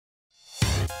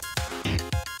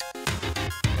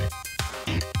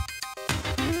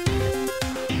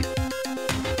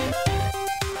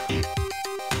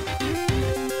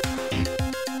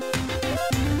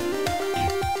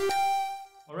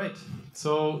All right.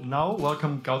 So now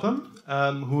welcome Goutham,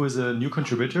 who is a new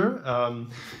contributor.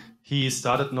 He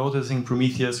started noticing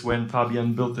Prometheus when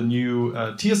Fabian built the new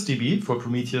TSDB for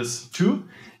Prometheus 2,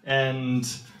 and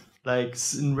like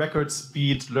in record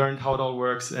speed learned how it all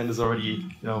works and is already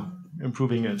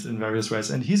improving it in various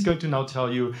ways. And he's going to now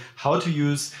tell you how to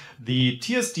use the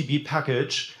TSDB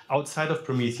package outside of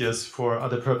Prometheus for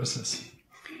other purposes.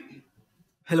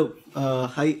 Hello,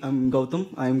 hi, I'm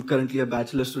Goutham. I'm currently a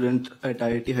bachelor student at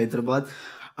IIT Hyderabad.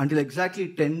 Until exactly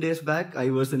 10 days back, I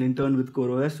was an intern with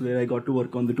CoreOS, where I got to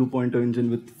work on the 2.0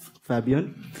 engine with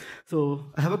Fabian. So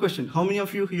I have a question. How many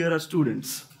of you here are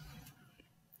students?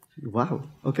 Wow,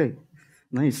 okay,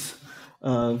 nice.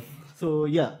 So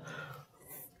yeah,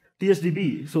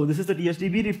 TSDB. So this is the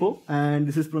TSDB repo, and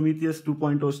this is Prometheus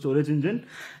 2.0 storage engine.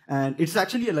 And it's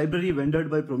actually a library rendered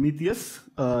by Prometheus.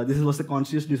 This was a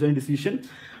conscious design decision,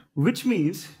 which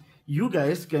means you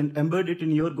guys can embed it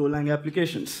in your Golang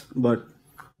applications. But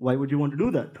why would you want to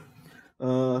do that?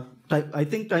 I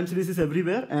think time series is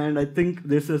everywhere, and I think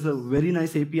this is a very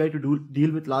nice API to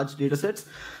deal with large data sets.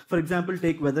 For example,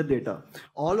 take weather data.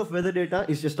 All of weather data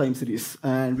is just time series,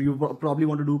 and you probably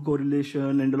want to do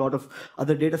correlation and a lot of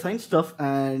other data science stuff,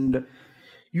 and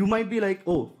you might be like,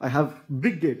 oh, I have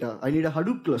big data, I need a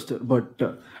Hadoop cluster, but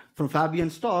from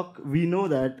Fabian's talk, we know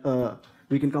that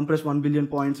we can compress 1 billion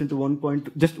points into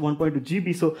just 1.2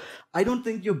 GB, so I don't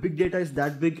think your big data is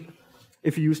that big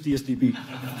if you use TSDB.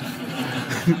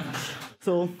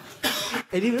 So,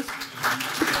 anyways.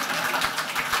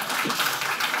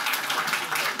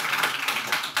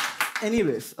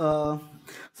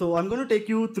 So I'm going to take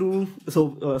you through,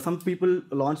 some people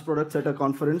launch products at a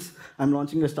conference. I'm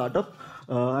launching a startup.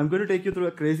 I'm going to take you through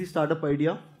a crazy startup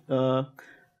idea.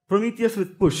 Prometheus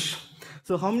with push.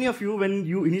 So how many of you, when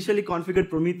you initially configured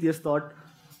Prometheus, thought,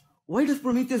 why does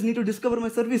Prometheus need to discover my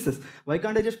services? Why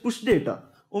can't I just push data?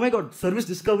 Oh my God, service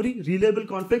discovery, reliable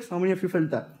configs. How many of you felt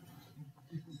that?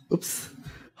 Oops.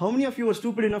 How many of you were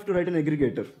stupid enough to write an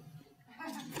aggregator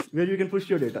where you can push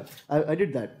your data? I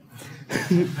did that.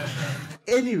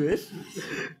 Anyways,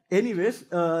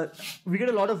 we get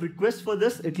a lot of requests for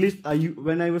this. At least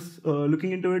when I was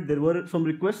looking into it, there were some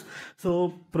requests.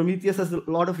 So Prometheus has a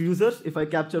lot of users. If I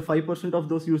capture 5% of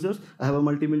those users, I have a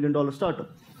multi-million-dollar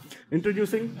startup.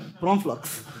 Introducing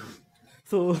PromFlux.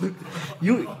 So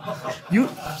you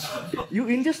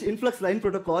ingest influx line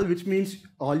protocol, which means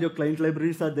all your client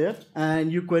libraries are there, and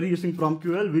you query using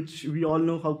PromQL, which we all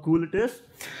know how cool it is.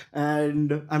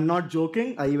 And I'm not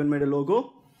joking, I even made a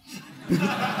logo.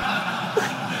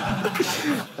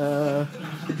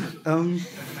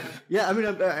 Yeah, I mean,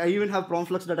 I even have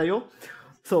promflux.io.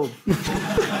 So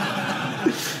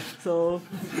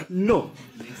no.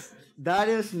 That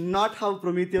is not how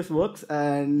Prometheus works,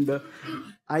 and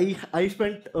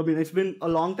it's been a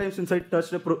long time since I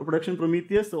touched a production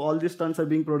Prometheus, so all these stunts are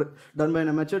being done by an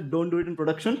amateur. Don't do it in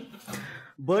production.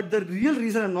 But the real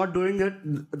reason I'm not doing it,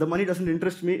 the money doesn't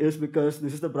interest me, is because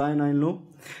this is the Brian I'll know.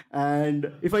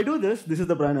 And if I do this, this is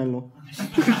the Brian I'll know.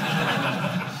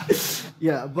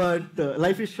 Yeah, but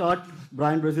life is short.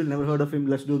 Brian Brazil, never heard of him.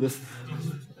 Let's do this.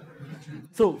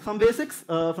 So some basics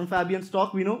from Fabian's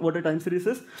talk, we know what a time series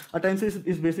is. A time series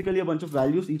is basically a bunch of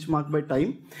values, each marked by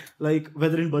time, like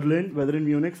weather in Berlin, weather in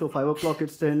Munich. So 5 o'clock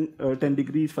it's 10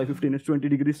 degrees, 5:15 it's 20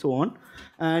 degrees, so on.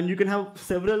 And you can have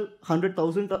several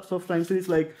 100,000 of time series,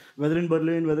 like weather in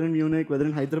Berlin, weather in Munich, weather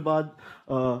in Hyderabad,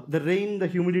 the rain, the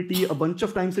humidity, a bunch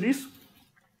of time series.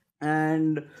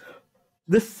 And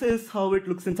this is how it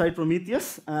looks inside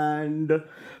Prometheus.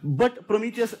 But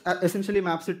Prometheus essentially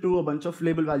maps it to a bunch of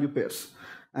label value pairs.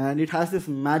 And it has this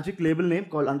magic label name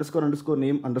called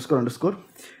 __name __.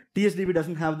 TSDB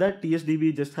doesn't have that.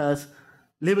 TSDB just has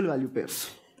label value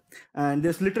pairs. And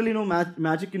there's literally no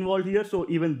magic involved here, so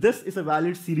even this is a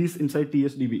valid series inside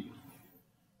TSDB.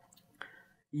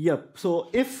 Yep, so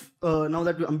if, now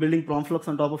that I'm building PromFlux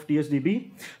on top of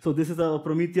TSDB, so this is a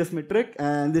Prometheus metric,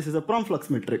 and this is a PromFlux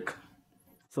metric.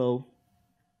 So,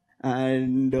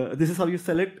 and this is how you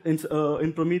select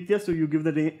in Prometheus. So you give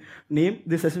the name.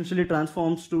 This essentially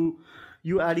transforms to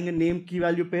you adding a name key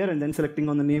value pair and then selecting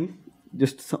on the name,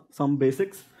 just some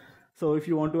basics. So if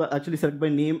you want to actually select by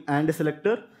name and a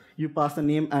selector, you pass the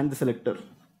name and the selector.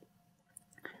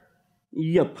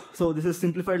 Yep, so this is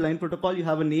simplified line protocol. You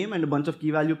have a name and a bunch of key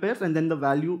value pairs, and then the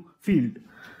value field,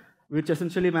 which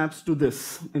essentially maps to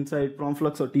this inside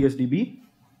PromFlux or TSDB.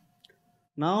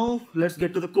 Now, let's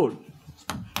get to the code.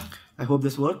 I hope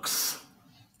this works.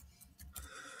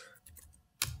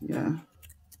 Yeah.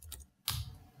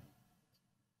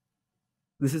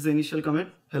 This is the initial commit.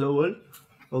 Hello world.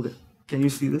 Okay. Can you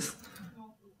see this?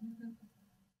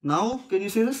 Now, can you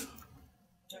see this?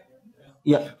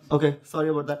 Yeah. Okay. Sorry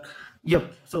about that.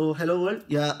 Yep. So, hello world.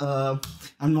 Yeah.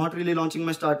 I'm not really launching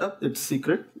my startup. It's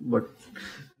secret, but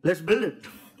let's build it.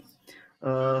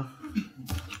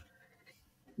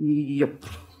 Yep.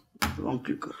 Wrong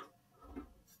clicker.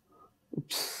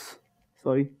 Oops.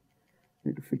 Sorry.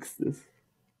 Need to fix this.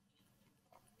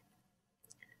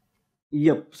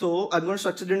 Yep. So I'm going to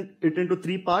structure it into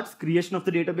 3 parts: creation of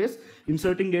the database,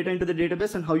 inserting data into the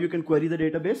database, and how you can query the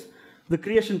database. The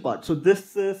creation part. So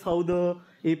this is how the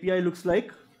API looks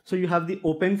like. So you have the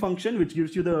open function, which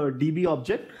gives you the DB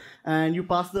object, and you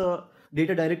pass the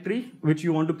data directory, which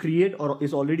you want to create or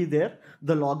is already there.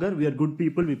 The logger, we are good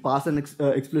people, we pass an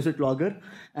explicit logger,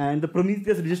 and the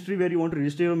Prometheus registry where you want to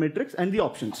register your metrics, and the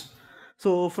options.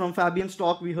 So from Fabian's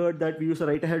talk, we heard that we use a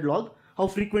write-ahead log. How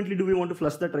frequently do we want to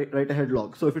flush that write-ahead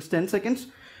log? So if it's 10 seconds,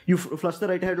 you flush the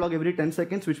write-ahead log every 10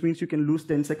 seconds, which means you can lose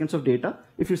 10 seconds of data.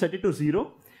 If you set it to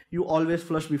 0, you always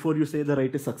flush before you say the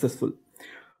write is successful.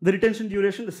 The retention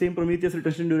duration, the same Prometheus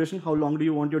retention duration, how long do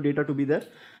you want your data to be there?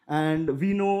 And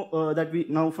we know that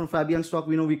now from Fabian's talk,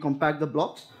 we know we compact the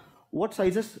blocks. What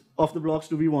sizes of the blocks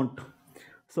do we want?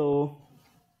 So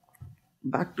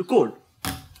back to code.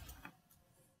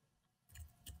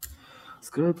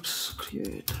 Scripts,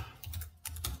 create.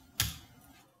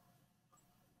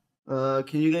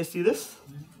 Can you guys see this?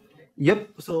 Yep,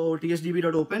 so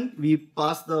tsdb.open, we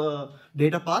pass the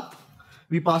data path.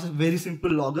 We pass a very simple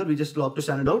logger, we just log to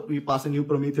standard out. We pass a new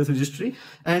Prometheus registry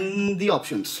and the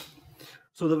options.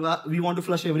 So we want to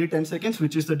flush every 10 seconds,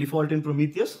 which is the default in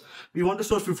Prometheus. We want to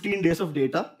store 15 days of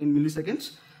data in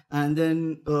milliseconds. And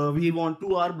then we want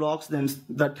 2-hour blocks then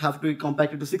that have to be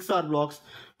compacted to 6-hour blocks,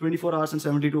 24 hours and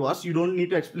 72 hours. You don't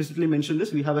need to explicitly mention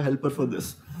this. We have a helper for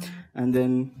this. And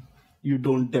then you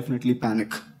don't definitely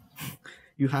panic.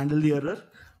 You handle the error.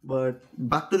 But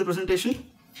back to the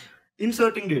presentation.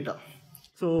 Inserting data.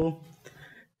 So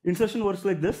insertion works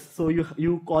like this. So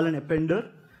you call an appender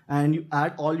and you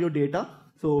add all your data.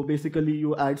 So basically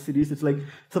you add series. It's like,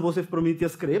 suppose if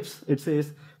Prometheus scrapes, it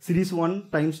says series 1,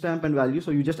 timestamp and value.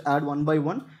 So you just add one by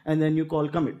one and then you call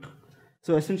commit.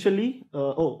 So essentially,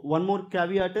 one more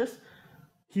caveat is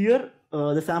here,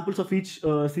 the samples of each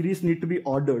series need to be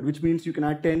ordered, which means you can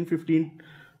add 10, 15,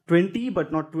 20,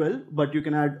 but not 12, but you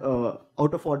can add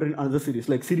out of order in another series.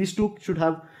 Like series 2 should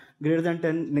have greater than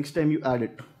 10 next time you add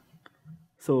it.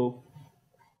 So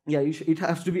yeah, it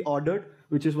has to be ordered,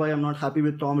 which is why I'm not happy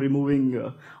with Tom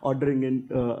removing ordering in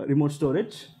remote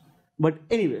storage. But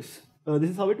anyways,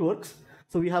 this is how it works.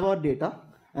 So we have our data,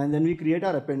 and then we create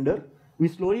our appender. We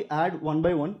slowly add one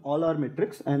by one all our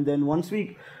metrics, and then once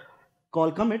we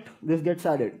call commit, this gets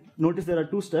added. Notice there are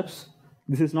 2 steps.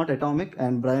 This is not atomic,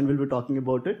 and Brian will be talking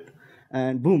about it.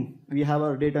 And boom, we have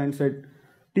our data inside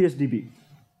TSDB.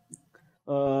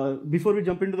 Before we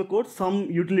jump into the code, some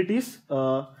utilities.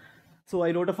 So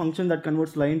I wrote a function that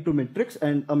converts line to metrics,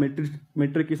 and a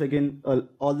metric is again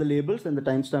all the labels and the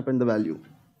timestamp and the value.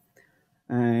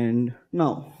 And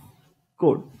now,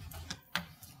 code.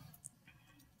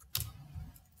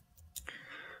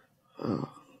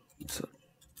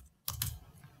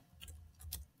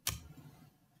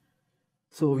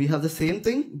 So we have the same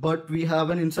thing, but we have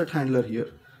an insert handler here.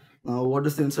 Now, what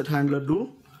does the insert handler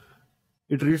do?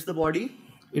 It reads the body,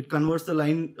 it converts the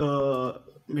line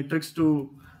metrics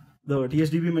to the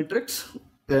TSDB metrics,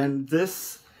 and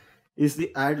this is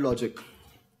the add logic.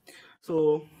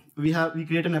 So we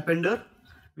create an appender,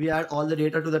 we add all the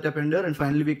data to that appender, and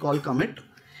finally we call commit.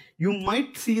 You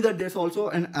might see that there's also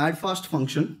an add fast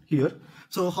function here.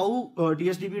 So how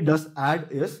TSDB does add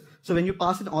is, so when you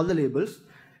pass in all the labels,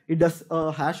 it does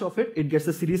a hash of it, it gets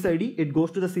the series ID, it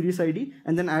goes to the series ID,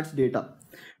 and then adds data.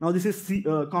 Now this is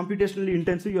computationally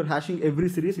intensive. You're hashing every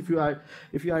series. If you add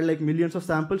like millions of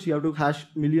samples, you have to hash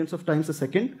millions of times a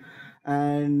second,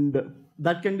 and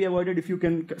that can be avoided if you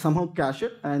can somehow cache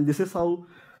it. And this is how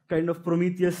kind of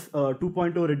Prometheus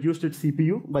 2.0 reduced its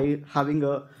CPU by having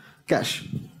a cache.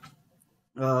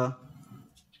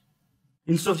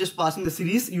 Instead of just passing the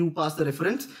series, you pass the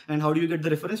reference. And how do you get the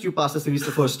reference? You pass the series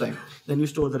the first time. Then you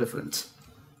store the reference.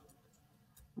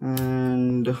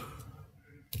 And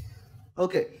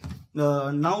okay,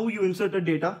 now you inserted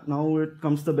data. Now it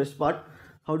comes the best part.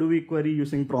 How do we query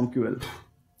using PromQL?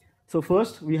 So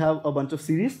first, we have a bunch of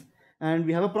series, and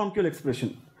we have a PromQL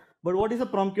expression. But what is a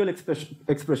PromQL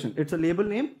expression? It's a label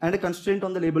name and a constraint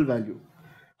on the label value.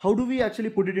 How do we actually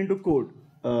put it into code?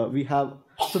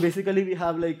 So basically we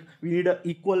have like, we need an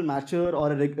equal matcher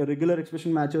or a regular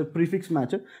expression matcher, prefix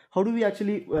matcher. How do we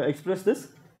actually express this?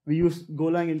 We use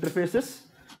Golang interfaces.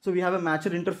 So we have a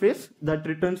matcher interface that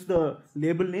returns the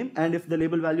label name and if the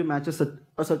label value matches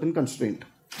a certain constraint.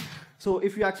 So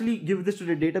if you actually give this to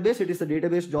the database, it is the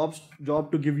database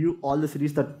job to give you all the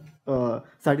series that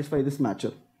satisfy this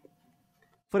matcher.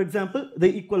 For example,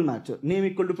 the equal matcher, name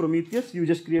equal to Prometheus, you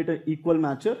just create an equal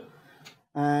matcher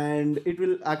and it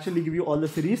will actually give you all the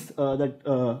series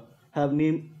that have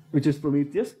name which is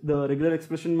Prometheus, the regular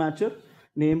expression matcher,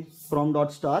 name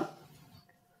prom.star.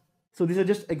 So these are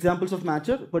just examples of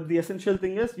matcher, but the essential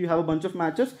thing is you have a bunch of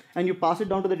matches and you pass it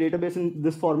down to the database in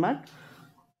this format,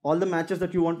 all the matches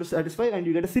that you want to satisfy, and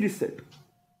you get a series set.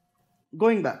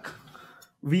 Going back,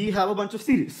 we have a bunch of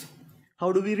series.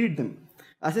 How do we read them?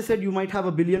 As I said, you might have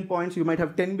 1 billion points, you might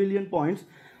have 10 billion points,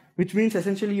 which means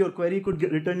essentially your query could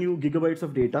return you gigabytes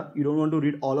of data. You don't want to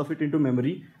read all of it into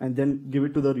memory and then give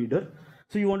it to the reader.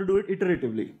 So you want to do it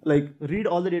iteratively, like read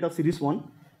all the data of series 1,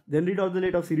 then read all the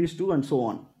data of series 2, and so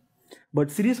on.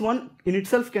 But series 1 in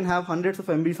itself can have hundreds of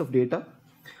MBs of data.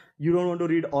 You don't want to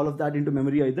read all of that into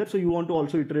memory either, so you want to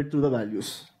also iterate through the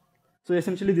values. So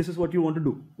essentially this is what you want to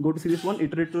do. Go to series 1,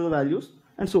 iterate through the values,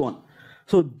 and so on.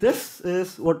 So this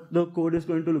is what the code is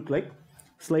going to look like,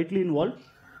 slightly involved.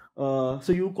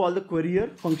 So you call the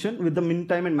querier function with the min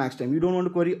time and max time. You don't want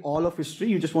to query all of history,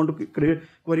 you just want to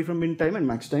query from min time and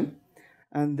max time.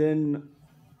 And then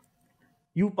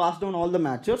you pass down all the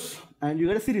matchers and you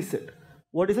get a series set.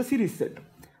 What is a series set?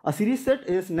 A series set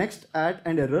is next, at,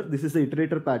 and error. This is the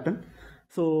iterator pattern.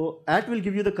 So at will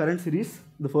give you the current series,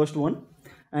 the first one,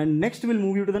 and next will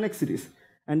move you to the next series.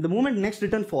 And the moment next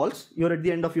return false, you're at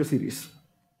the end of your series.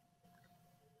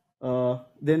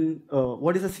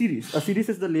 What is a series? A series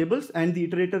is the labels and the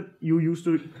iterator you use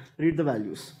to read the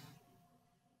values.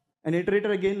 An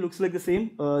iterator again looks like the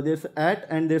same. There's at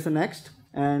and there's a next.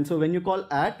 And so when you call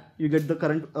at, you get the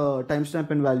current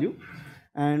timestamp and value.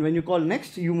 And when you call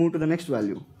next, you move to the next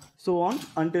value. So on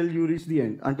until you reach the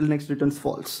end, until next returns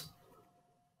false.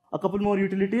 A couple more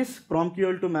utilities,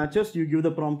 PromQL to matches, you give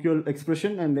the PromQL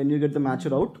expression and then you get the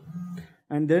matcher out.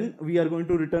 And then we are going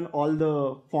to return all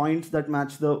the points that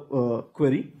match the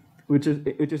query, which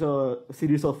is a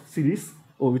series of series,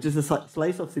 or which is a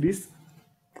slice of series.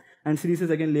 And series is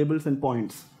again labels and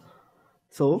points.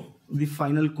 So the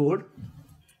final code.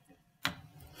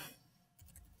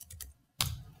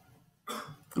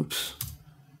 Oops.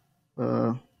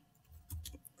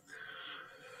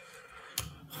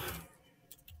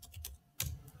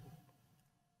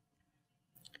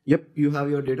 Yep, you have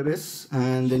your database,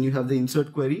 and then you have the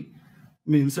insert query,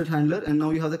 insert handler, and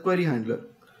now you have the query handler.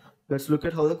 Let's look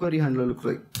at how the query handler looks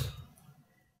like.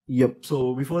 Yep,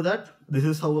 so before that, this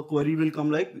is how a query will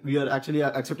come like. We are actually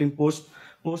accepting post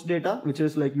data, which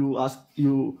is like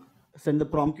you send the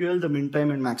PromQL, the min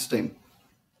time and max time.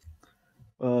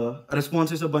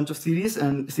 Response is a bunch of series,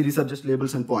 and series are just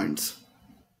labels and points.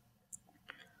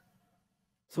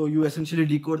 So you essentially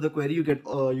decode the query, you get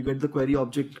the query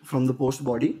object from the post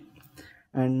body.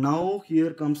 And now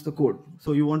here comes the code.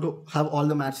 So you want to have all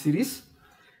the match series.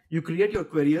 You create your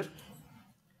querier,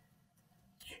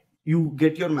 you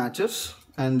get your matches,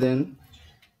 and then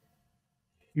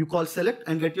you call select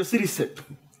and get your series set.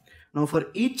 Now for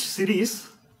each series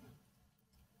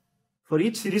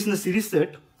in the series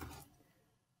set,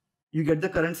 you get the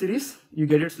current series, you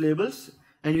get its labels,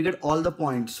 and you get all the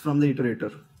points from the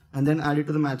iterator, and then add it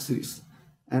to the match series.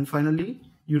 And finally,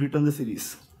 you return the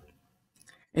series.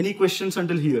 Any questions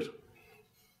until here?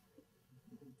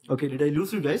 Okay, did I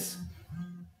lose you guys?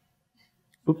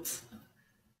 Oops.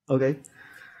 Okay.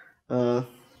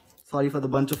 Sorry for the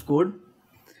bunch of code.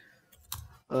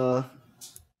 So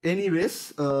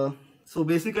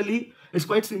basically, it's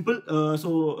quite simple.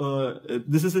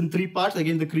 This is in 3 parts.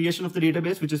 Again, the creation of the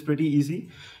database, which is pretty easy.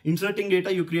 Inserting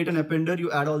data, you create an appender,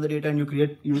 you add all the data, and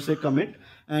you say commit.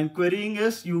 And querying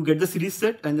is you get the series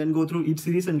set and then go through each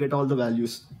series and get all the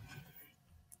values.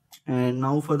 And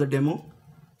now for the demo,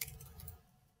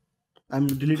 I'm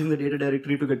deleting the data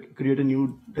directory to create a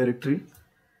new directory.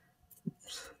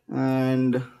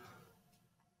 And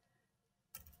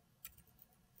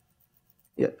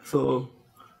yeah, so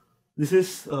this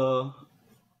is the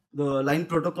line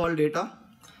protocol data,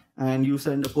 and you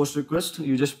send a post request.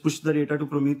 You just push the data to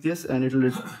Prometheus, and it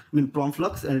will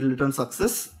PromFlux, and it will return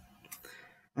success.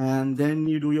 And then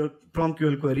you do your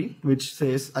PromQL query, which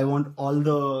says I want all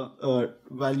the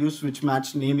values which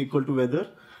match name equal to weather,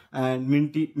 and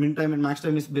min time and max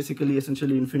time is basically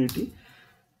essentially infinity,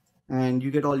 and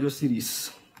you get all your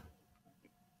series.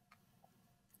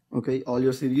 Okay, all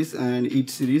your series and each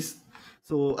series.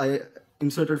 So I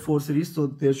inserted 4 series, so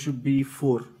there should be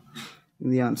 4 in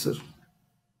the answer.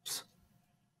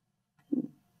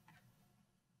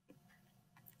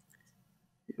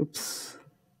 Oops.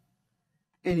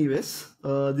 Anyways,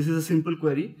 this is a simple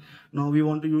query. Now we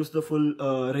want to use the full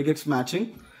regex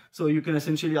matching. So you can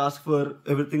essentially ask for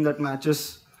everything that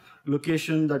matches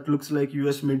location that looks like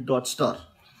US mid dot star.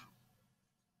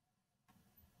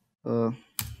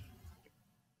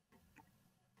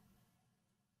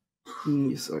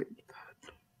 Sorry.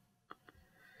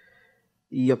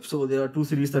 Yep, so there are two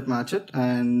series that match it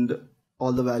and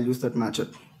all the values that match it.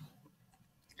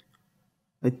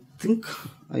 I think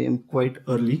I am quite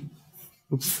early.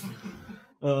 Oops.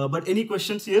 But any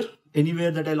questions here?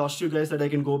 Anywhere that I lost you guys that I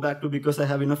can go back to because I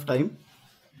have enough time?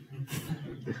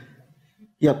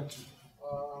 Yep.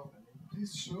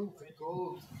 Please show the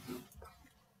code.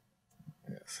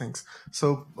 Yeah, thanks.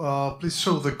 So please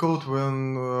show the code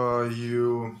when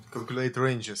you calculate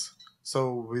ranges.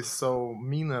 So we saw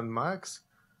min and max,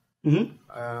 and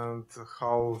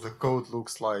how the code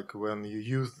looks like when you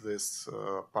use these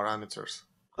parameters.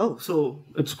 Oh, so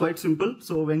it's quite simple.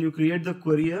 So when you create the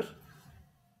query,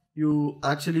 you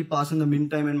actually pass in the min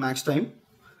time and max time.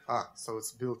 So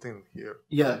it's built in here.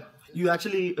 Yeah, you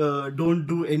actually don't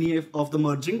do any of the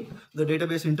merging. The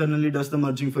database internally does the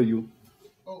merging for you.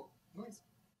 Oh, nice.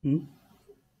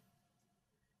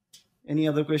 Any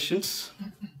other questions?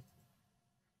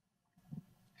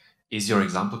 Is your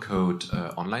example code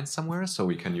online somewhere so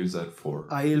we can use that for...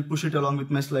 I'll push it along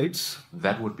with my slides.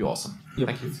 That would be awesome. Yep.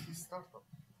 Thank you.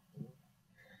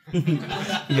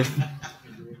 Yes.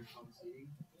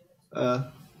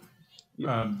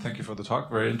 Thank you for the talk.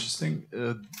 Very interesting.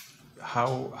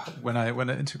 When I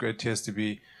integrate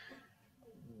TSDB,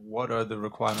 what are the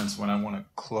requirements when I want to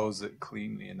close it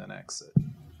cleanly and then exit?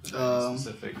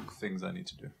 Specific things I need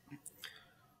to do.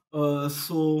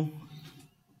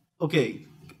 Okay,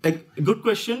 a good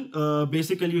question.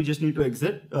 Basically, you just need to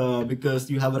exit because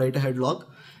you have a write-ahead log.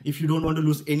 If you don't want to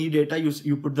lose any data,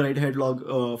 you put the write-ahead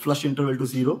log flush interval to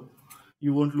 0.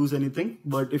 You won't lose anything.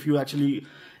 But if you actually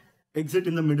exit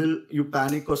in the middle, you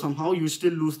panic or somehow, you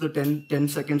still lose the 10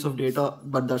 seconds of data,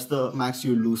 but that's the max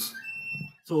you lose.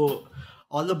 So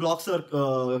all the blocks are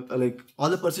all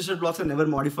the persistent blocks are never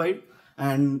modified,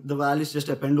 and the val is just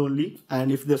append only.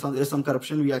 And if there's some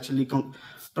corruption, we actually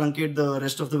truncate the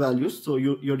rest of the values, so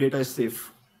your data is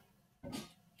safe.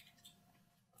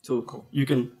 So cool. You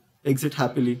can exit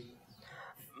happily.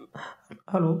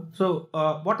 Hello. So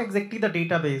what exactly the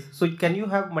database? So can you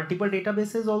have multiple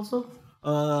databases also?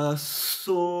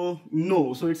 So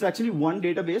no. So it's actually one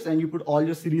database, and you put all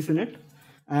your series in it.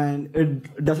 And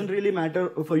it doesn't really matter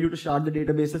for you to shard the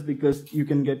databases because you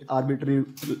can get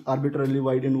arbitrarily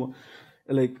wide in one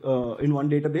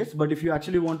database. But if you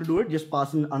actually want to do it, just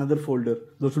pass in another folder.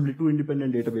 Those will be two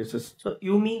independent databases. So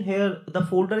you mean here the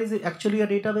folder is actually a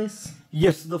database?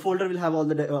 Yes, the folder will have all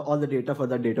the data for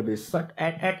that database. But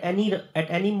at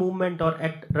any moment or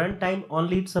at runtime,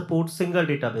 only it supports single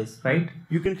database, right?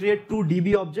 You can create two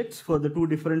DB objects for the two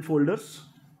different folders.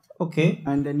 Okay.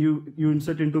 And then you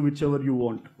insert into whichever you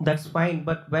want. That's fine.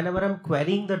 But whenever I'm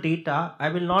querying the data, I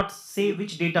will not say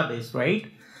which database, right?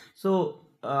 So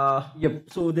yep.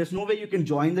 So there's no way you can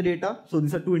join the data. So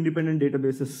these are two independent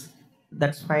databases.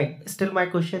 That's fine. Still, my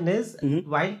question is,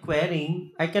 while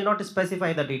querying, I cannot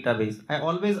specify the database. I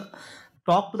always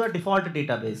talk to the default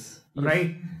database, yes.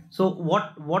 Right? So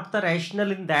what's the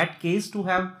rationale in that case to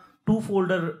have two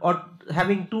folder or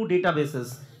having two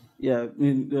databases? Yeah,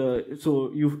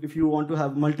 so if you want to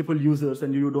have multiple users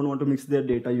and you don't want to mix their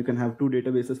data, you can have two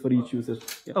databases for each user.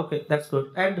 Yeah. Okay, that's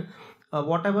good. And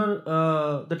whatever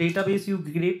the database you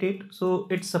created, so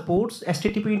it supports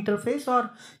HTTP interface,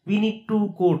 or we need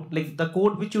to code, like the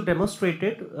code which you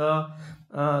demonstrated,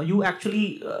 you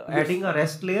actually adding a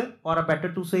REST layer, or a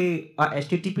better to say a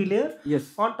HTTP layer.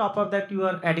 Yes. On top of that, you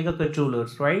are adding a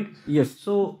controllers, right? Yes.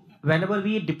 So whenever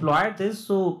we deploy this,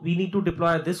 so we need to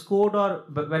deploy this code, or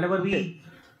whenever we...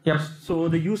 Yep. So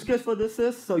the use case for this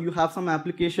is, so you have some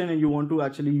application and you want to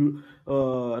actually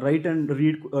write and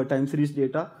read time series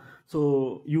data.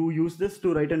 So you use this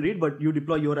to write and read, but you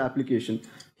deploy your application.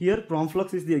 Here,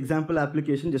 PromFlux is the example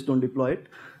application, just don't deploy it.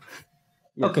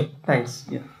 Yeah. Okay, thanks.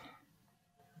 Yeah.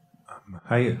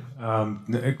 Hi,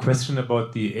 a question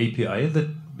about the API that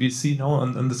we see now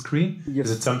on the screen. Yes.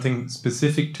 Is it something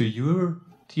specific to your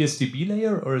TSDB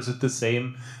layer, or is it the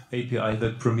same API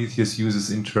that Prometheus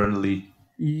uses internally?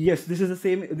 Yes, this is the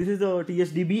same. This is the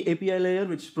TSDB API layer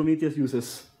which Prometheus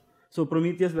uses. So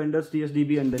Prometheus vendors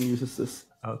TSDB and then uses this.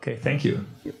 Okay, thank you.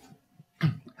 Yep.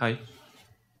 Hi.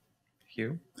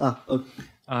 Here. Okay.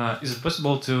 Is it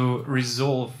possible to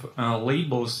resolve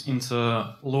labels into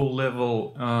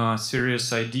low-level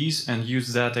serious IDs and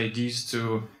use that IDs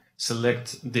to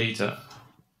select data?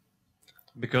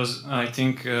 Because I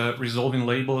think resolving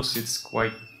labels, it's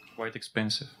quite quite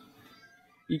expensive?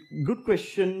 Good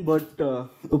question, but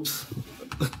oops.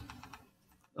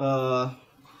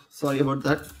 Sorry about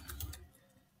that.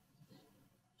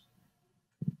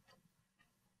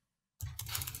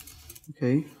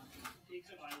 Okay.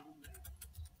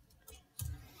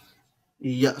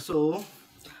 Yeah, so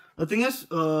the thing is,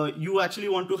 you actually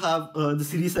want to have the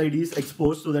series IDs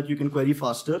exposed so that you can query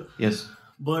faster. Yes.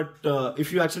 But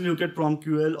if you actually look at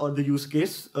PromQL or the use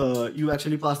case, you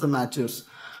actually pass the matchers.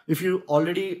 If you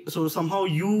already, so somehow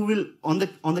you will, on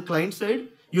the client side,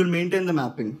 you'll maintain the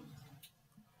mapping.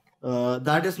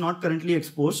 That is not currently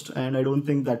exposed, and I don't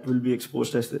think that will be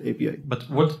exposed as the API. But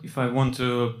what if I want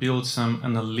to build some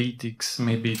analytics?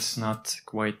 Maybe it's not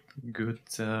quite good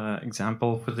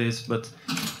example for this, but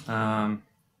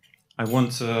I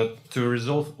want to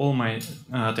resolve all my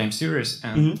time series,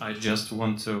 and I just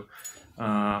want to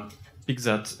pick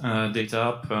that data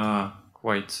up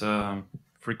quite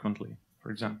frequently, for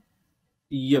example.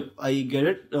 Yep, I get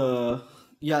it.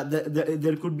 Yeah,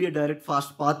 there could be a direct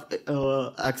fast path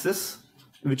access,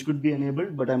 which could be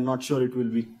enabled, but I'm not sure it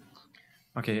will be.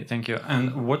 Okay, thank you.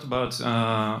 And what about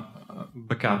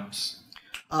backups?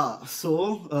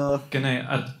 Can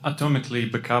I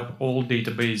atomically backup all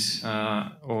database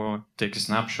or take a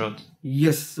snapshot?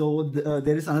 Yes, so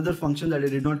there is another function that I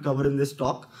did not cover in this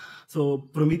talk. So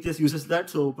Prometheus uses that.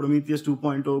 So Prometheus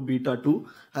 2.0 beta 2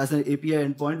 has an API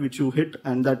endpoint which you hit,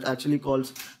 and that actually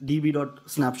calls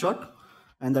db.snapshot,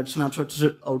 and that snapshots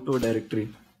it out to a directory.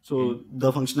 So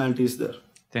the functionality is there.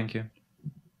 Thank you.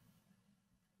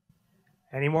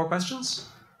 Any more questions?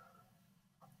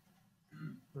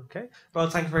 Okay. Well,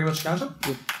 thank you very much, Goutham.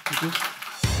 Thank you.